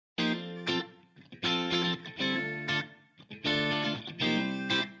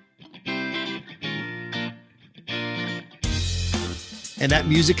And that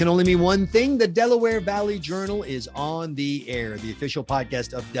music can only mean one thing. The Delaware Valley Journal is on the air, the official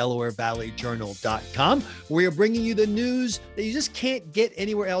podcast of DelawareValleyJournal.com. We are bringing you the news that you just can't get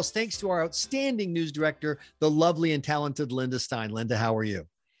anywhere else, thanks to our outstanding news director, the lovely and talented Linda Stein. Linda, how are you?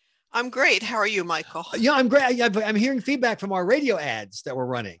 I'm great. How are you, Michael? Yeah, I'm great. I'm hearing feedback from our radio ads that we're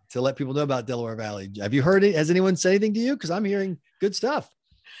running to let people know about Delaware Valley. Have you heard it? Has anyone said anything to you? Because I'm hearing good stuff.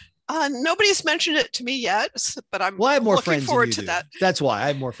 Nobody's mentioned it to me yet, but I'm I have more looking friends forward than you to do. that. That's why I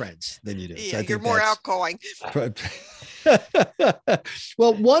have more friends than you do. Yeah, so you're more outgoing.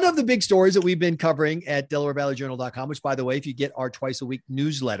 Well, one of the big stories that we've been covering at DelawareValleyJournal.com, which, by the way, if you get our twice a week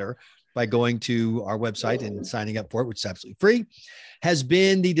newsletter by going to our website and signing up for it, which is absolutely free, has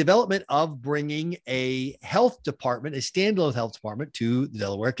been the development of bringing a health department, a standalone health department, to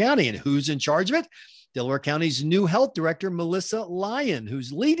Delaware County. And who's in charge of it? Delaware County's new health director, Melissa Lyon,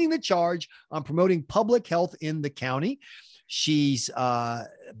 who's leading the charge on promoting public health in the county. She's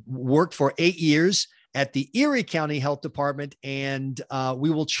worked for 8 years at the Erie County Health Department, and we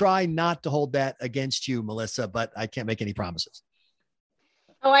will try not to hold that against you, Melissa, but I can't make any promises.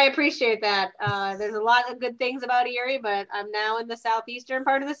 Oh, I appreciate that. There's a lot of good things about Erie, but I'm now in the southeastern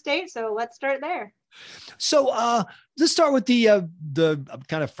part of the state, so let's start there. So let's start with the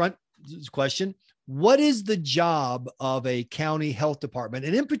kind of front question. What is the job of a county health department?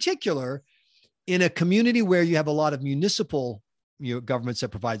 And in particular, in a community where you have a lot of municipal governments that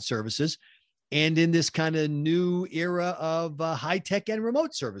provide services, and in this kind of new era of high tech and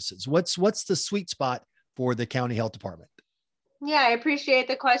remote services, what's the sweet spot for the county health department? Yeah, I appreciate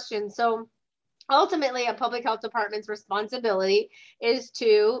the question. So ultimately, a public health department's responsibility is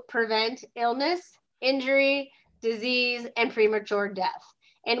to prevent illness, injury, disease, and premature death.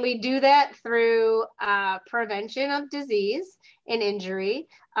 And we do that through prevention of disease and injury,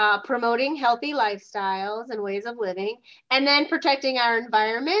 promoting healthy lifestyles and ways of living, and then protecting our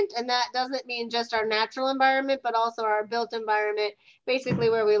environment. And that doesn't mean just our natural environment, but also our built environment, basically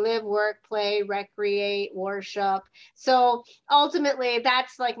where we live, work, play, recreate, worship. So ultimately,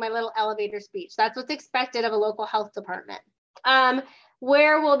 that's like my little elevator speech. That's what's expected of a local health department.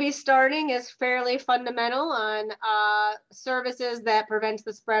 Where we'll be starting is fairly fundamental on services that prevent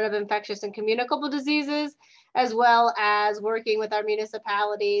the spread of infectious and communicable diseases, as well as working with our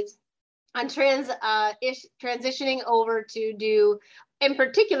municipalities on transitioning over to do, in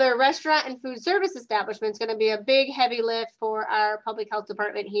particular, restaurant and food service establishments. Going to be a big, heavy lift for our public health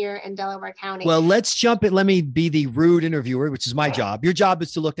department here in Delaware County. Well, let's jump in. Let me be the rude interviewer, which is my job. Your job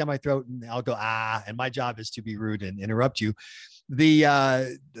is to look down my throat and I'll go, and my job is to be rude and interrupt you.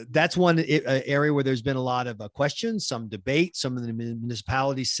 That's one area where there's been a lot of questions, some debate. Some of the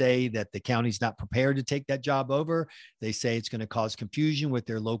municipalities say that the county's not prepared to take that job over. They say it's going to cause confusion with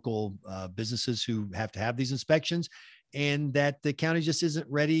their local businesses who have to have these inspections, and that the county just isn't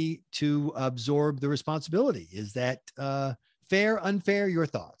ready to absorb the responsibility. Is that fair, unfair? Your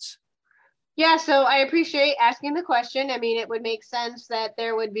thoughts? Yeah, so I appreciate asking the question. I mean, it would make sense that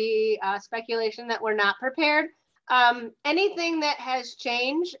there would be speculation that we're not prepared. Anything that has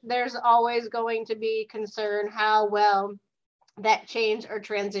changed, there's always going to be concern how well that change or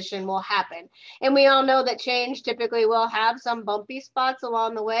transition will happen. And we all know that change typically will have some bumpy spots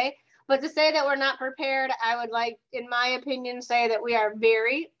along the way. But to say that we're not prepared, I would like, in my opinion, say that we are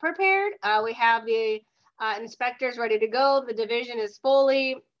very prepared. We have the inspectors ready to go. The division is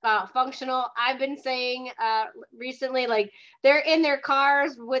fully functional. I've been saying recently, like, they're in their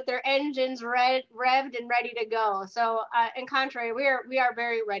cars with their engines revved and ready to go. So in contrary, we are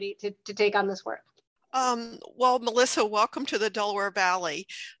very ready to take on this work. Well, Melissa, welcome to the Delaware Valley.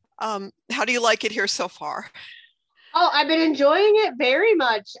 How do you like it here so far? Oh, I've been enjoying it very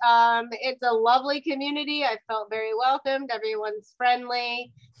much. It's a lovely community. I felt very welcomed. Everyone's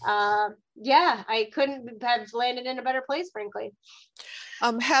friendly. Yeah, I couldn't have landed in a better place, frankly.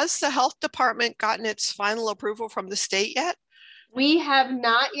 Has the health department gotten its final approval from the state yet? We have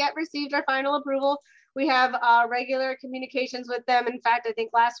not yet received our final approval. We have regular communications with them. In fact, I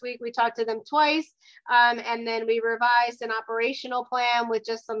think last week we talked to them twice, and then we revised an operational plan with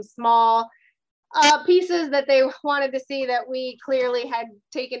just some small pieces that they wanted to see that we clearly had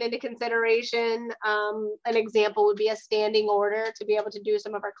taken into consideration. An example would be a standing order to be able to do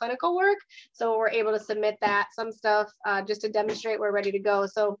some of our clinical work. So we're able to submit that, some stuff, just to demonstrate we're ready to go.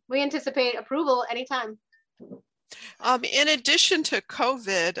 So we anticipate approval anytime. In addition to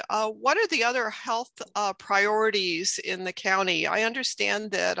COVID, what are the other health priorities in the county? I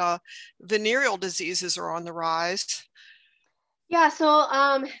understand that venereal diseases are on the rise. Yeah, so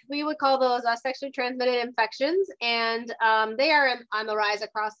we would call those sexually transmitted infections, and they are on the rise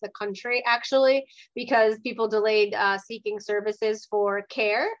across the country, actually, because people delayed seeking services for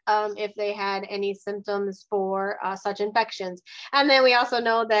care if they had any symptoms for such infections. And then we also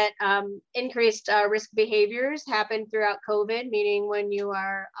know that increased risk behaviors happen throughout COVID, meaning when you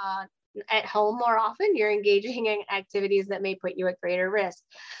are at home more often, you're engaging in activities that may put you at greater risk.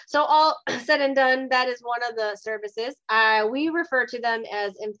 So all said and done, that is one of the services. We refer to them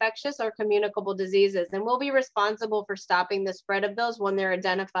as infectious or communicable diseases, and we'll be responsible for stopping the spread of those when they're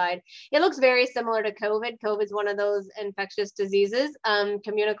identified. It looks very similar to COVID. COVID is one of those infectious diseases,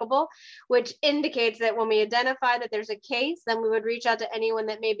 communicable, which indicates that when we identify that there's a case, then we would reach out to anyone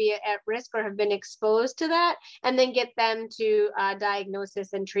that may be at risk or have been exposed to that, and then get them to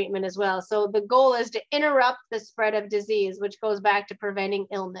diagnosis and treatment as well. So the goal is to interrupt the spread of disease, which goes back to preventing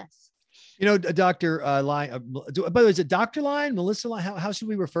illness. You know, Dr. Lyon, by the way, is it Dr. Lyon, Melissa Lyon? How should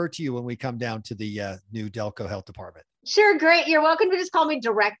we refer to you when we come down to the new Delco Health Department? Sure, great. You're welcome to just call me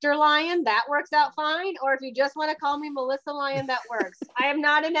Director Lyon. That works out fine. Or if you just want to call me Melissa Lyon, that works. I am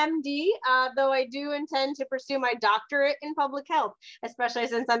not an MD, though I do intend to pursue my doctorate in public health, especially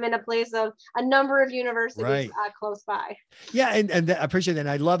since I'm in a place of a number of universities close by. Yeah, and I appreciate that. And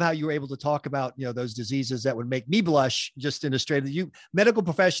I love how you were able to talk about, you know, those diseases that would make me blush just in a straight, you medical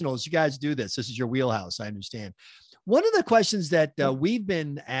professionals, you guys do this. This is your wheelhouse. I understand. One of the questions that we've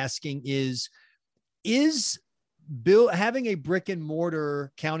been asking is having a brick and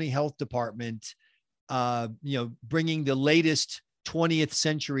mortar county health department, bringing the latest 20th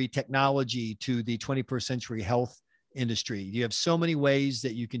century technology to the 21st century health industry. You have so many ways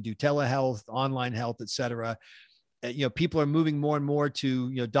that you can do telehealth, online health, et cetera. People are moving more and more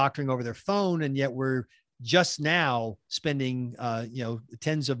to, doctoring over their phone. And yet we're just now spending,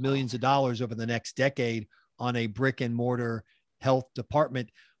 tens of millions of dollars over the next decade on a brick and mortar health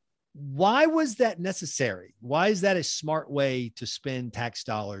department. Why was that necessary? Why is that a smart way to spend tax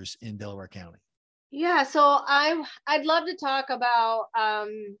dollars in Delaware County? Yeah, so I'd love to talk about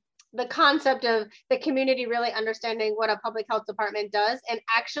the concept of the community really understanding what a public health department does. And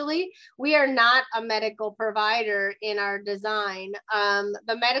actually, we are not a medical provider in our design.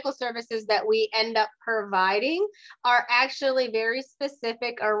 The medical services that we end up providing are actually very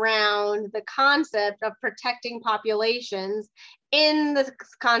specific around the concept of protecting populations in the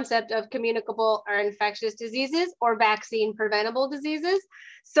concept of communicable or infectious diseases or vaccine preventable diseases.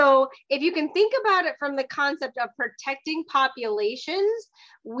 So if you can think about it from the concept of protecting populations,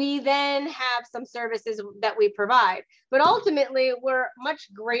 we then have some services that we provide. But ultimately, we're much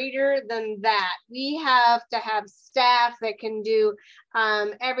greater than that. We have to have staff that can do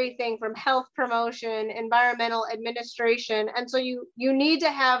everything from health promotion, environmental administration. And so you need to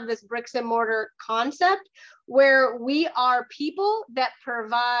have this bricks and mortar concept where we are people that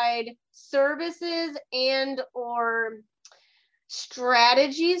provide services and or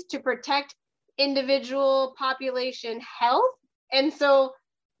strategies to protect individual population health. And so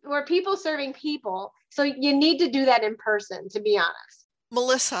we're people serving people. So you need to do that in person, to be honest.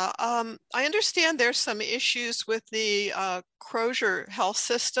 Melissa, I understand there's some issues with the Crozier Health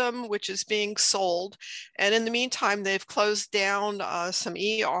System, which is being sold. And in the meantime, they've closed down some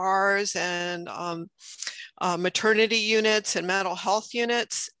ERs and maternity units and mental health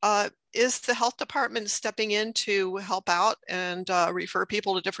units. Is the health department stepping in to help out and refer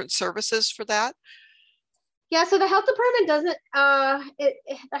people to different services for that? Yeah, so the health department doesn't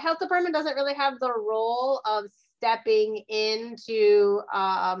really have the role of stepping into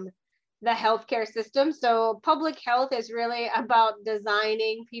the healthcare system. So public health is really about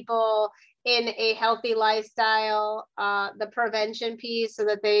designing people in a healthy lifestyle, the prevention piece, so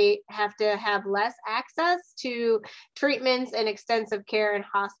that they have to have less access to treatments and extensive care in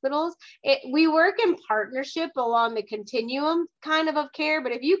hospitals. We work in partnership along the continuum kind of care,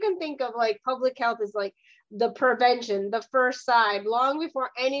 but if you can think of like public health as like the prevention, the first side, long before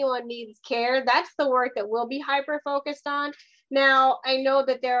anyone needs care, that's the work that we'll be hyper focused on. Now, I know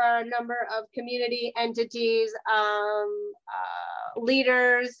that there are a number of community entities,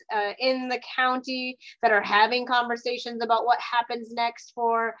 leaders in the county that are having conversations about what happens next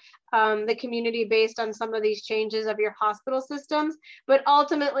for the community based on some of these changes of your hospital systems. But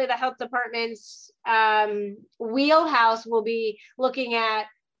ultimately, the health department's wheelhouse will be looking at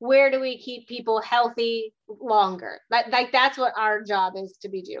where do we keep people healthy longer? That's what our job is to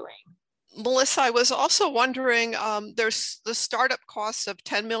be doing. Melissa, I was also wondering, there's the startup costs of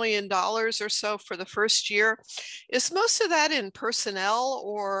 $10 million or so for the first year. Is most of that in personnel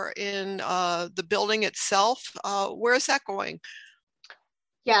or in the building itself? Where is that going?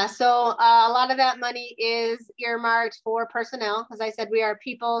 Yeah, so a lot of that money is earmarked for personnel. As I said, we are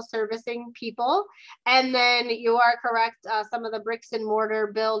people servicing people. And then you are correct, some of the bricks and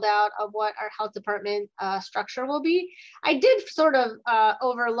mortar build out of what our health department structure will be. I did sort of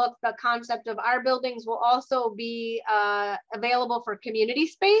overlook the concept of our buildings will also be available for community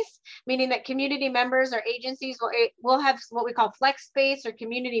space, meaning that community members or agencies will have what we call flex space or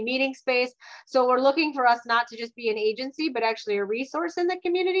community meeting space. So we're looking for us not to just be an agency, but actually a resource in the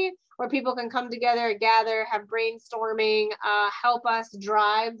community where people can come together, gather, have brainstorming, help us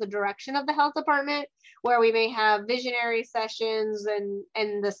drive the direction of the health department, where we may have visionary sessions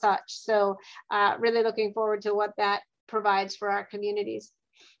and the such. So really looking forward to what that provides for our communities.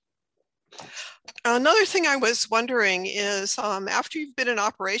 Another thing I was wondering is after you've been in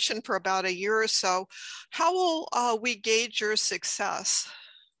operation for about a year or so, how will we gauge your success?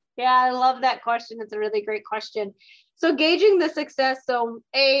 Yeah, I love that question. It's a really great question. So gauging the success, so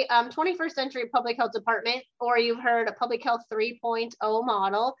a 21st century public health department, or you've heard a public health 3.0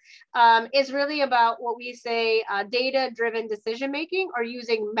 model, is really about what we say data-driven decision-making or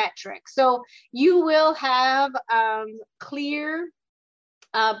using metrics. So you will have clear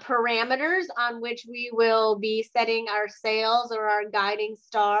parameters on which we will be setting our sales or our guiding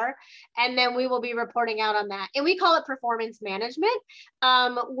star, and then we will be reporting out on that. And we call it performance management.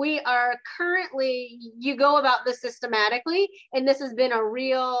 We are currently, you go about this systematically, and this has been a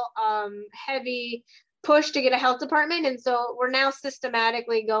real heavy push to get a health department. And so we're now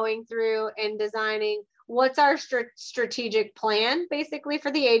systematically going through and designing what's our strategic plan basically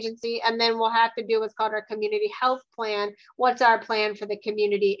for the agency, and then we'll have to do what's called our community health plan. What's our plan for the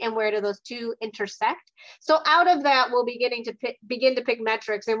community, and where do those two intersect? So out of that, we'll be getting to begin to pick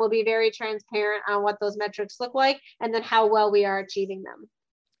metrics, and we'll be very transparent on what those metrics look like and then how well we are achieving them.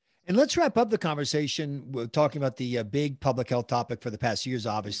 And let's wrap up the conversation. We're talking about the big public health topic for the past years,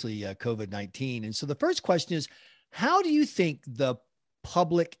 obviously COVID-19. And so the first question is, how do you think the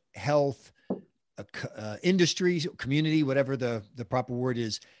public health industry, community, whatever the proper word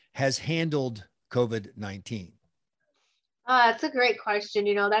is, has handled COVID-19? That's a great question.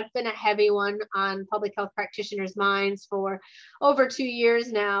 You know, that's been a heavy one on public health practitioners' minds for over 2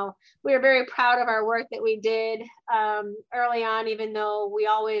 years now. We are very proud of our work that we did early on, even though we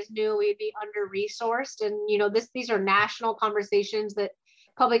always knew we'd be under-resourced. And, you know, these are national conversations that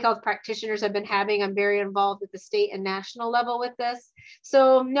public health practitioners have been having. I'm very involved at the state and national level with this.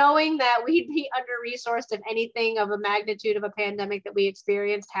 So knowing that we'd be under-resourced if anything of a magnitude of a pandemic that we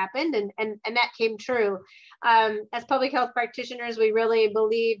experienced happened, and that came true. As public health practitioners, we really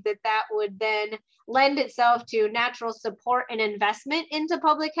believe that that would then lend itself to natural support and investment into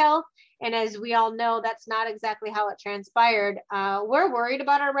public health. And as we all know, that's not exactly how it transpired. We're worried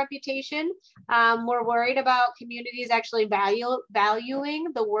about our reputation. We're worried about communities actually valuing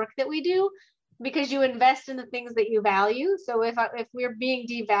the work that we do, because you invest in the things that you value. So if we're being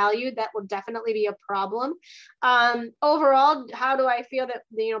devalued, that will definitely be a problem. Overall, how do I feel that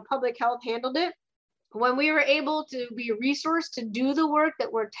public health handled it? When we were able to be resourced to do the work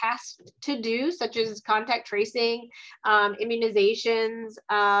that we're tasked to do, such as contact tracing, immunizations,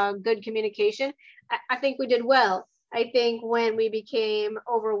 good communication, I think we did well. I think when we became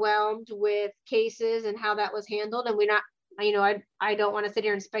overwhelmed with cases and how that was handled, and I don't want to sit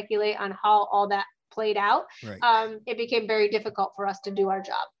here and speculate on how all that played out. Right. It became very difficult for us to do our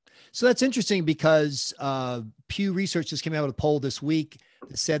job. So that's interesting, because Pew Research just came out with a poll this week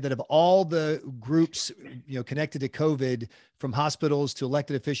that said that of all the groups, connected to COVID, from hospitals to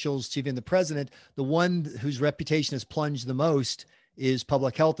elected officials to even the president, the one whose reputation has plunged the most is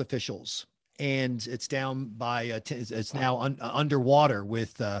public health officials. And it's down by, it's now underwater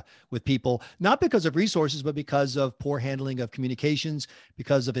with people, not because of resources, but because of poor handling of communications,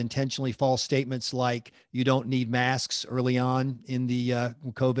 because of intentionally false statements like you don't need masks early on in the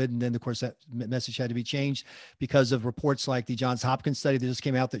COVID. And then, of course, that message had to be changed because of reports like the Johns Hopkins study that just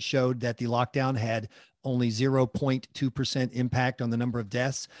came out that showed that the lockdown had only 0.2% impact on the number of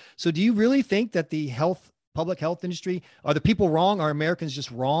deaths. So do you really think that the public health industry, are the people wrong? Are Americans just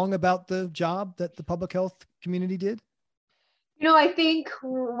wrong about the job that the public health community did? I think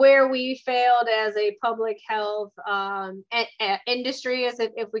where we failed as a public health industry,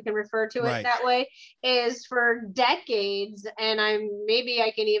 if we can refer to it that way, is for decades, and maybe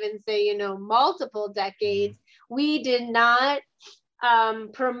I can even say, multiple decades, we did not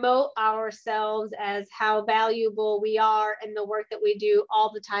promote ourselves as how valuable we are in the work that we do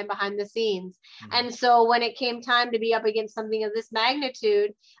all the time behind the scenes. And so when it came time to be up against something of this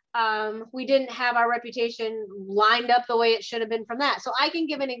magnitude, we didn't have our reputation lined up the way it should have been from that. So I can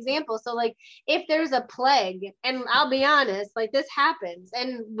give an example. So like if there's a plague, and I'll be honest, like this happens,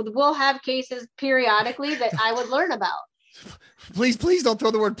 and we'll have cases periodically that I would learn about. Please don't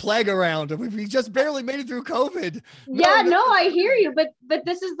throw the word plague around. We just barely made it through COVID. No, I hear you, but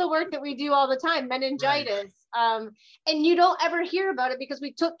this is the work that we do all the time, meningitis. Right. And you don't ever hear about it because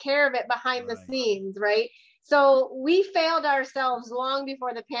we took care of it behind the scenes, right? So we failed ourselves long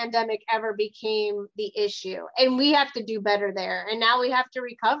before the pandemic ever became the issue, and we have to do better there. And now we have to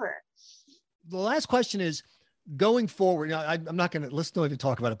recover. The last question is, going forward, now, I'm not going to, let's not even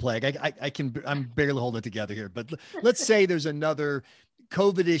talk about a plague. I'm barely holding it together here, but let's say there's another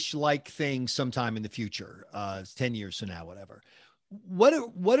COVID-ish like thing sometime in the future, 10 years from now, whatever. What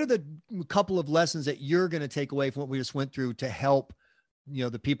are the couple of lessons that you're going to take away from what we just went through to help,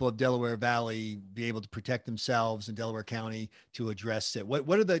 the people of Delaware Valley be able to protect themselves in Delaware County to address it? What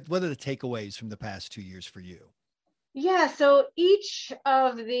are the takeaways from the past 2 years for you? Yeah, so each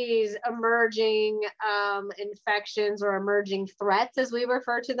of these emerging infections or emerging threats, as we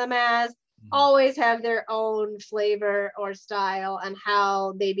refer to them as, always have their own flavor or style and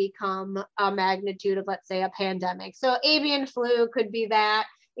how they become a magnitude of, let's say, a pandemic. So avian flu could be that,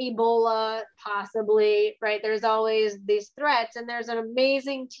 Ebola, possibly, right? There's always these threats, and there's an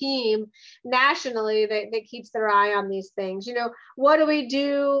amazing team nationally that keeps their eye on these things. What do we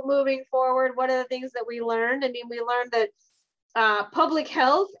do moving forward? What are the things that we learned? I mean, we learned that public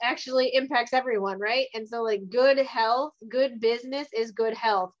health actually impacts everyone, right? And so like good health, good business is good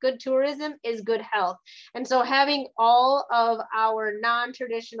health, good tourism is good health. And so having all of our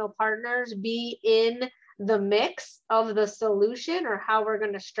non-traditional partners be in the mix of the solution or how we're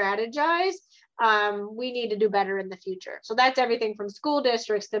going to strategize, we need to do better in the future. So that's everything from school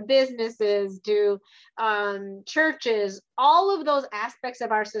districts to businesses to churches. All of those aspects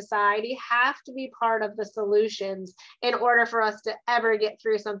of our society have to be part of the solutions in order for us to ever get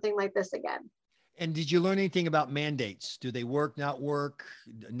through something like this again. And did you learn anything about mandates? Do they work, not work,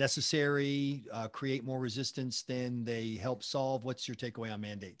 necessary, create more resistance than they help solve? What's your takeaway on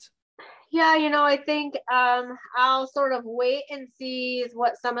mandates? Yeah, I think I'll sort of wait and see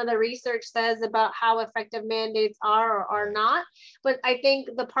what some of the research says about how effective mandates are or are not. But I think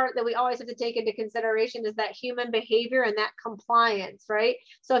the part that we always have to take into consideration is that human behavior and that compliance, right?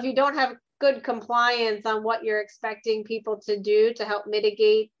 So if you don't have good compliance on what you're expecting people to do to help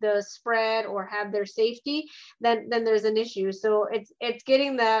mitigate the spread or have their safety, then there's an issue. So it's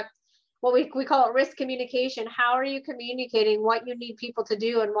getting that, what we call it risk communication. How are you communicating what you need people to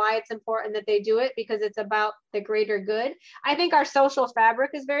do and why it's important that they do it? Because it's about the greater good. I think our social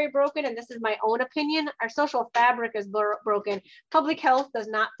fabric is very broken, and this is my own opinion. Our social fabric is broken. Public health does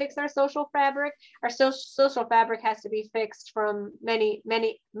not fix our social fabric. Our social fabric has to be fixed from many,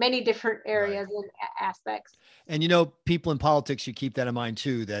 many, many different areas and aspects. And people in politics should keep that in mind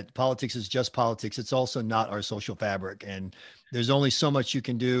too, that politics is just politics. It's also not our social fabric. And there's only so much you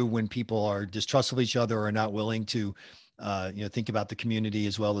can do when people are distrustful of each other or are not willing to, think about the community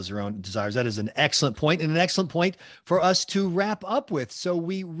as well as their own desires. That is an excellent point, and an excellent point for us to wrap up with. So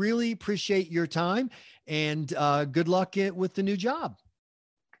we really appreciate your time, and good luck with the new job.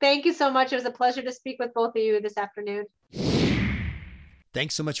 Thank you so much. It was a pleasure to speak with both of you this afternoon.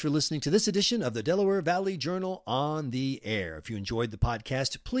 Thanks so much for listening to this edition of the Delaware Valley Journal on the Air. If you enjoyed the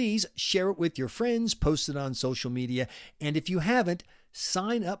podcast, please share it with your friends, post it on social media, and if you haven't,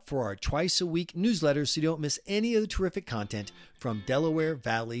 sign up for our twice-a-week newsletter so you don't miss any of the terrific content from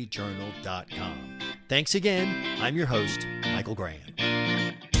DelawareValleyJournal.com. Thanks again. I'm your host, Michael Graham.